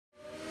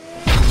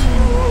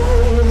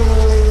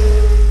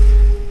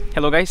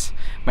Hello guys,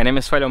 my name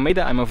is Suellio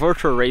Almeida. I'm a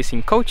virtual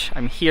racing coach.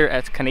 I'm here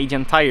at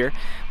Canadian Tire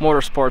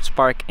Motorsports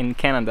Park in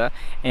Canada,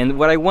 and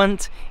what I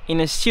want in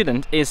a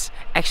student is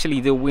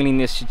actually the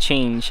willingness to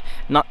change,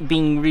 not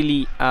being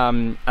really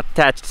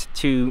attached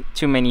to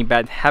too many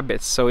bad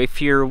habits. So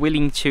if you're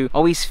willing to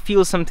always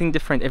feel something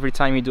different every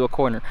time you do a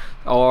corner,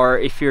 or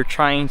if you're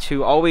trying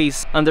to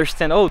always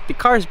understand, oh, the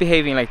car is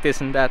behaving like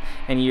this and that,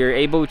 and you're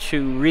able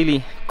to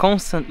really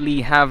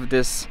constantly have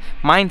this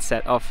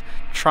mindset of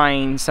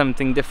trying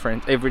something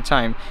different every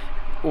time,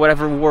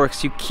 whatever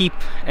works you keep,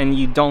 and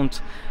you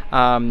don't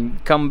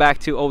come back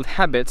to old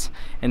habits,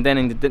 and then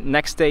in the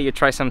next day you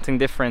try something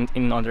different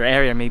in another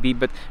area maybe,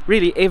 but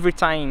really every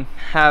time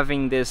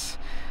having this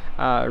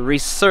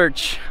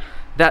research,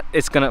 that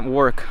is gonna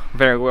work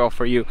very well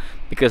for you,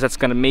 because that's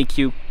gonna make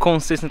you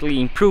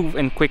consistently improve,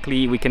 and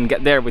quickly we can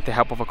get there with the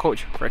help of a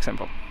coach, for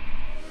example.